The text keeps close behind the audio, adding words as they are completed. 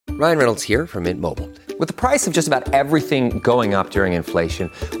Ryan Reynolds here from Mint Mobile. With the price of just about everything going up during inflation,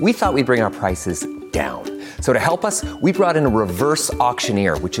 we thought we'd bring our prices down. So to help us, we brought in a reverse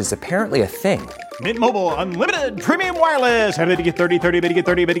auctioneer, which is apparently a thing. Mint Mobile Unlimited Premium Wireless. How to get 30, 30, bit to get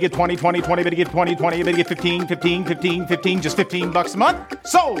 30, bit to get 20, 20, 20, bit to get 20, 20, bit to get 15, 15, 15, 15, just $15 a month?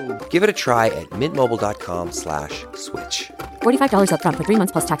 Sold! Give it a try at mintmobile.com/switch. $45 up front for 3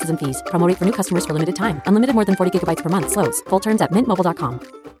 months plus taxes and fees. Promo rate for new customers for limited time. Unlimited more than 40 gigabytes per month. Slows full terms at mintmobile.com.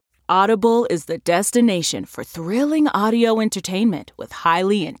 Audible is the destination for thrilling audio entertainment with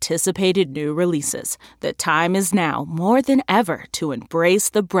highly anticipated new releases. The time is now more than ever to embrace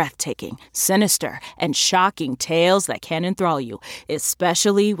the breathtaking, sinister, and shocking tales that can enthrall you,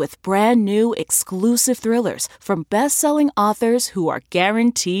 especially with brand new exclusive thrillers from best-selling authors who are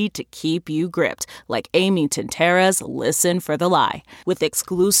guaranteed to keep you gripped, like Amy Tintera's Listen for the Lie. With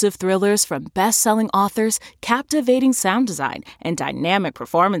exclusive thrillers from best-selling authors, captivating sound design, and dynamic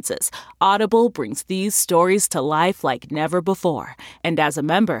performances, Audible brings these stories to life like never before. And as a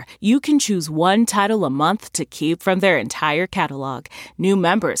member, you can choose one title a month to keep from their entire catalog. New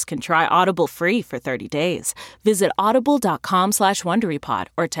members can try Audible free for 30 days. Visit audible.com/WonderyPod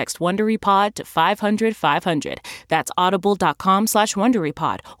or text WonderyPod to 500-500. That's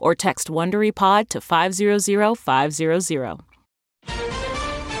audible.com/WonderyPod or text WonderyPod to 500-500.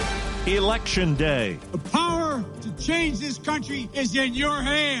 Election Day. The power to change this country is in your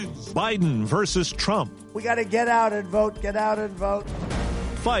hands. Biden versus Trump. We got to get out and vote, get out and vote.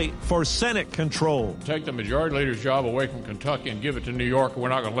 Fight for Senate control. Take the majority leader's job away from Kentucky and give it to New York. We're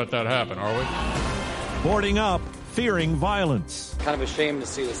not going to let that happen, are we? Boarding up, fearing violence. Kind of a shame to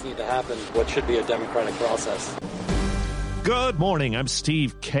see this need to happen, what should be a democratic process. Good morning, I'm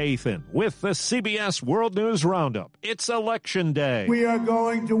Steve Kathan with the CBS World News Roundup. It's Election Day. We are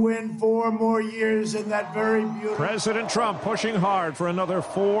going to win 4 more years in that very beautiful... President Trump pushing hard for another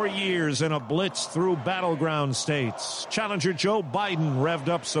 4 years in a blitz through battleground states. Challenger Joe Biden revved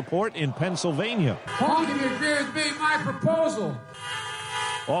up support in Pennsylvania. How can you agree with me, my proposal?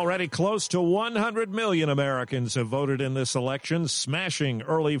 Already close to 100 million Americans have voted in this election, smashing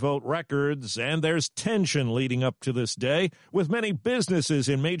early vote records, and there's tension leading up to this day, with many businesses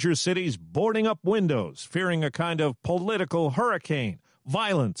in major cities boarding up windows, fearing a kind of political hurricane,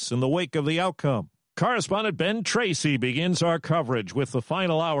 violence in the wake of the outcome. Correspondent Ben Tracy begins our coverage with the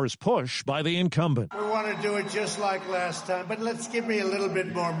final hour's push by the incumbent. We want to do it just like last time, but let's give me a little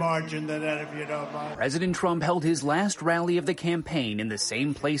bit more margin than that, if you don't mind. President Trump held his last rally of the campaign in the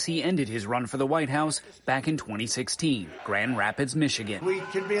same place he ended his run for the White House back in 2016, Grand Rapids, Michigan. We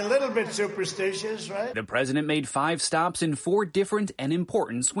can be a little bit superstitious, right? The president made 5 stops in 4 different and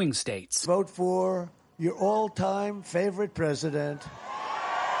important swing states. Vote for your all-time favorite president.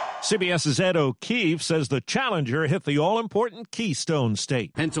 CBS's Ed O'Keefe says the challenger hit the all-important Keystone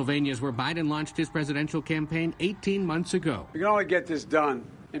State. Pennsylvania is where Biden launched his presidential campaign 18 months ago. We can only get this done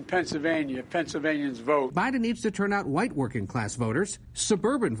in Pennsylvania if Pennsylvanians vote. Biden needs to turn out white working-class voters,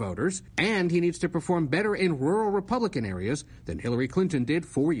 suburban voters, and he needs to perform better in rural Republican areas than Hillary Clinton did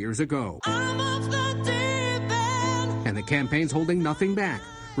 4 years ago. And the campaign's holding nothing back,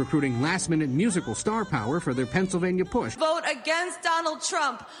 recruiting last-minute musical star power for their Pennsylvania push. Vote against Donald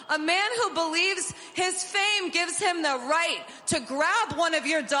Trump, a man who believes his fame gives him the right to grab one of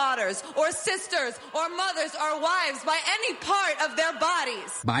your daughters or sisters or mothers or wives by any part of their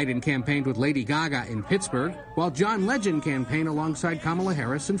bodies. Biden campaigned with Lady Gaga in Pittsburgh, while John Legend campaigned alongside Kamala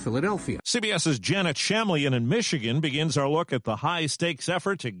Harris in Philadelphia. CBS's Janet Shamlian in Michigan begins our look at the high-stakes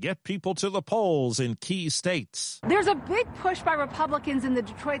effort to get people to the polls in key states. There's a big push by Republicans in the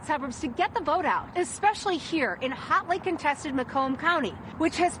Detroit suburbs to get the vote out, especially here in hotly contested Macomb County,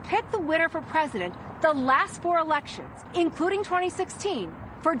 which has picked the winner for president the last 4 elections, including 2016,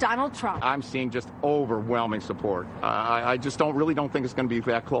 for Donald Trump. I'm seeing just overwhelming support. I just don't think it's going to be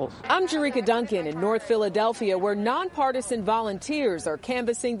that close. I'm Jerika Duncan in North Philadelphia, where nonpartisan volunteers are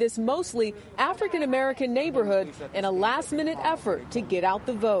canvassing this mostly African-American neighborhood in a last-minute effort to get out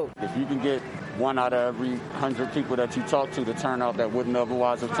the vote. If you can get 1 out of every 100 people that you talk to turn out that wouldn't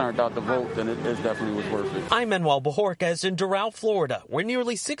otherwise have turned out to vote, then it definitely was worth it. I'm Manuel Bajorquez in Doral, Florida, where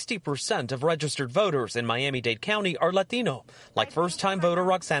nearly 60% of registered voters in Miami-Dade County are Latino, like first-time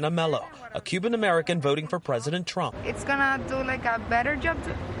voter Roxana Mello, a Cuban-American voting for President Trump. It's gonna do a better job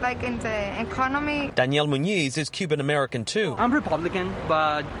in the economy. Danielle Muñiz is Cuban-American too. I'm Republican,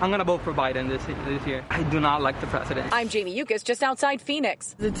 but I'm gonna vote for Biden this year. I do not like the president. I'm Jamie Yukas, just outside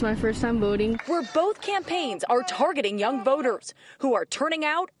Phoenix. It's my first time voting. where both campaigns are targeting young voters who are turning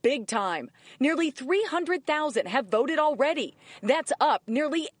out big time. Nearly 300,000 have voted already. That's up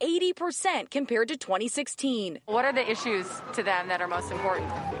nearly 80% compared to 2016. What are the issues to them that are most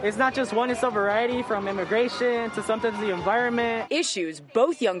important? It's not just one, it's a variety from immigration to sometimes the environment. Issues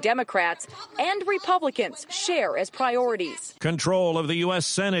both young Democrats and Republicans share as priorities. Control of the U.S.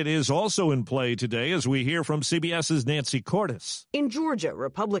 Senate is also in play today as we hear from CBS's Nancy Cordes. In Georgia,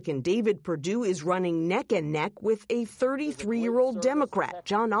 Republican David Perdue is running neck and neck with a 33-year-old Democrat,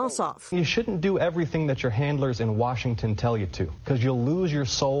 Jon Ossoff. You shouldn't do everything that your handlers in Washington tell you to, because you'll lose your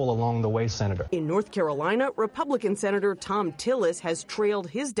soul along the way, Senator. In North Carolina, Republican Senator Thom Tillis has trailed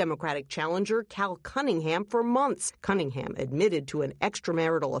his Democratic challenger, Cal Cunningham, for months. Cunningham admitted to an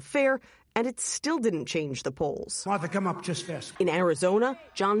extramarital affair, and it still didn't change the polls. Martha, come up just fast. In Arizona,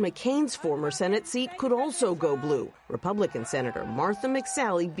 John McCain's former Senate seat could also go blue. Republican Senator Martha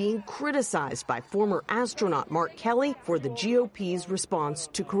McSally being criticized by former astronaut Mark Kelly for the GOP's response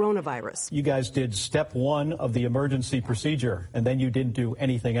to coronavirus. You guys did step one of the emergency procedure, and then you didn't do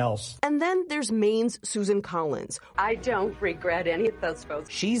anything else. And then there's Maine's Susan Collins. I don't regret any of those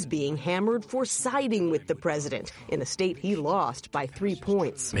votes. She's being hammered for siding with the president in a state he lost by 3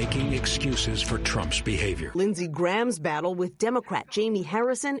 points. Making excuses for Trump's behavior. Lindsey Graham's battle with Democrat Jamie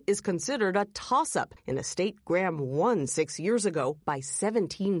Harrison is considered a toss-up in a state Graham won 6 years ago by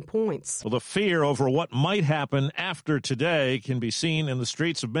 17 points. Well, the fear over what might happen after today can be seen in the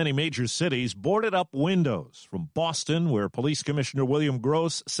streets of many major cities. Boarded up windows from Boston, where Police Commissioner William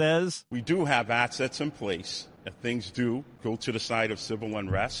Gross says, "We do have assets in place if things do go to the side of civil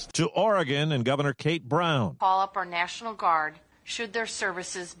unrest." To Oregon and Governor Kate Brown. Call up our National Guard should their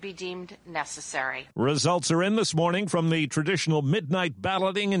services be deemed necessary. Results are in this morning from the traditional midnight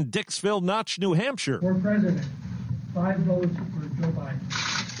balloting in Dixville Notch, New Hampshire. For president, 5 votes for Joe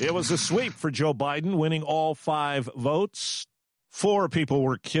Biden. It was a sweep for Joe Biden, winning all 5 votes. 4 people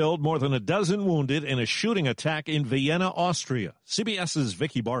were killed, more than a dozen wounded in a shooting attack in Vienna, Austria. CBS's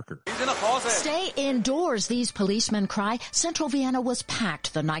Vicki Barker. Stay indoors, these policemen cry. Central Vienna was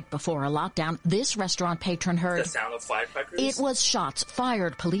packed the night before a lockdown. This restaurant patron heard the sound of firecrackers. It was shots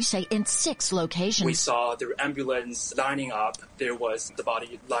fired, police say, in 6 locations. We saw the ambulance lining up. There was the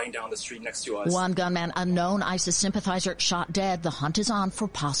body lying down the street next to us. One gunman, a known ISIS sympathizer, shot dead. The hunt is on for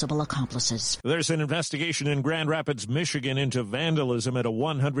possible accomplices. There's an investigation in Grand Rapids, Michigan into vandalism at a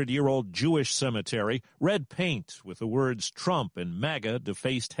 100-year-old Jewish cemetery. Red paint with the words Trump and MAGA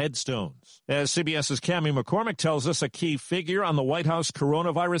defaced headstones. As CBS's Cammie McCormick tells us, a key figure on the White House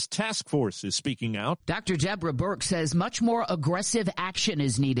coronavirus task force is speaking out. Dr. Deborah Birx says much more aggressive action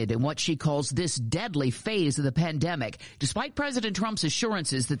is needed in what she calls this deadly phase of the pandemic. Despite President Trump's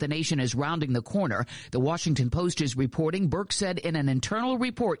assurances that the nation is rounding the corner, the Washington Post is reporting Birx said in an internal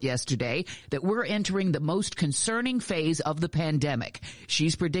report yesterday that we're entering the most concerning phase of the pandemic.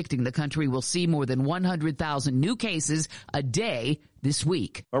 She's predicting the country will see more than 100,000 new cases a day this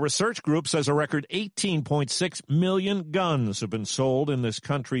week. A research group says a record 18.6 million guns have been sold in this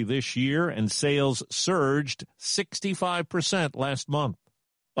country this year, and sales surged 65% last month.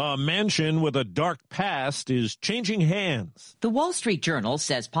 A mansion with a dark past is changing hands. The Wall Street Journal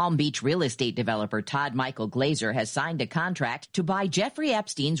says Palm Beach real estate developer Todd Michael Glazer has signed a contract to buy Jeffrey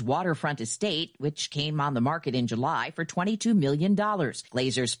Epstein's waterfront estate, which came on the market in July for $22 million.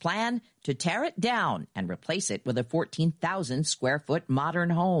 Glazer's plan? To tear it down and replace it with a 14,000-square-foot modern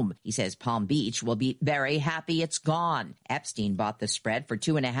home. He says Palm Beach will be very happy it's gone. Epstein bought the spread for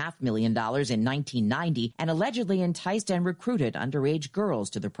 $2.5 million in 1990 and allegedly enticed and recruited underage girls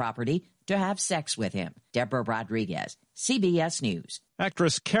to the property to have sex with him. Deborah Rodriguez, CBS News.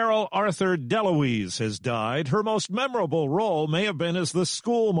 Actress Carol Arthur DeLuise has died. Her most memorable role may have been as the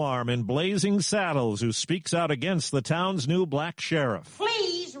schoolmarm in Blazing Saddles, who speaks out against the town's new black sheriff.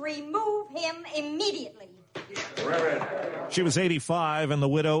 Please remove him immediately. She was 85 and the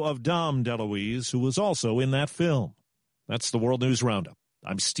widow of Dom DeLuise, who was also in that film. That's the World News Roundup.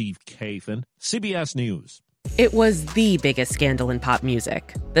 I'm Steve Kathan, CBS News. It was the biggest scandal in pop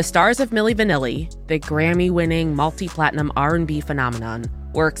music. The stars of Milli Vanilli, the Grammy-winning multi-platinum R&B phenomenon,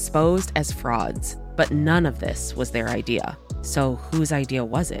 were exposed as frauds. But none of this was their idea. So whose idea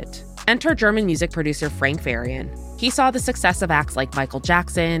was it? Enter German music producer Frank Farian. He saw the success of acts like Michael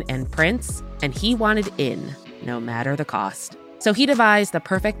Jackson and Prince, and he wanted in, no matter the cost. So he devised the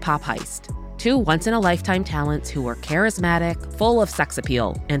perfect pop heist. 2 once-in-a-lifetime talents who were charismatic, full of sex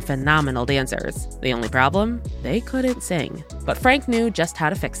appeal, and phenomenal dancers. The only problem? They couldn't sing. But Frank knew just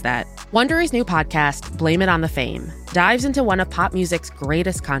how to fix that. Wondery's new podcast, Blame It on the Fame, dives into one of pop music's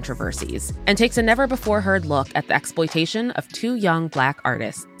greatest controversies and takes a never-before-heard look at the exploitation of 2 young Black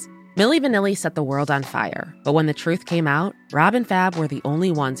artists. Milli Vanilli set the world on fire, but when the truth came out, Rob and Fab were the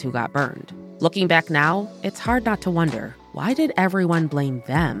only ones who got burned. Looking back now, it's hard not to wonder, why did everyone blame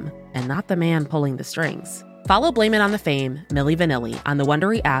them and not the man pulling the strings? Follow Blame It on the Fame, Milli Vanilli, on the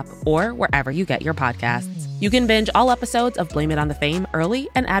Wondery app or wherever you get your podcasts. You can binge all episodes of Blame It on the Fame early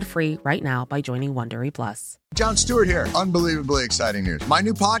and ad-free right now by joining Wondery Plus. Jon Stewart here. Unbelievably exciting news. My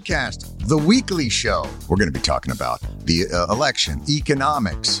new podcast, The Weekly Show. We're going to be talking about the election,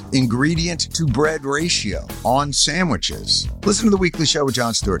 economics, ingredient to bread ratio on sandwiches. Listen to The Weekly Show with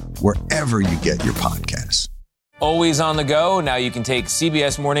Jon Stewart wherever you get your podcasts. Always on the go, now you can take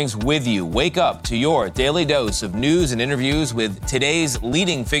CBS Mornings with you. Wake up to your daily dose of news and interviews with today's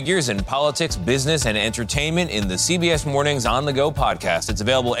leading figures in politics, business, and entertainment in the CBS Mornings On the Go podcast. It's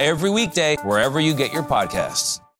available every weekday wherever you get your podcasts.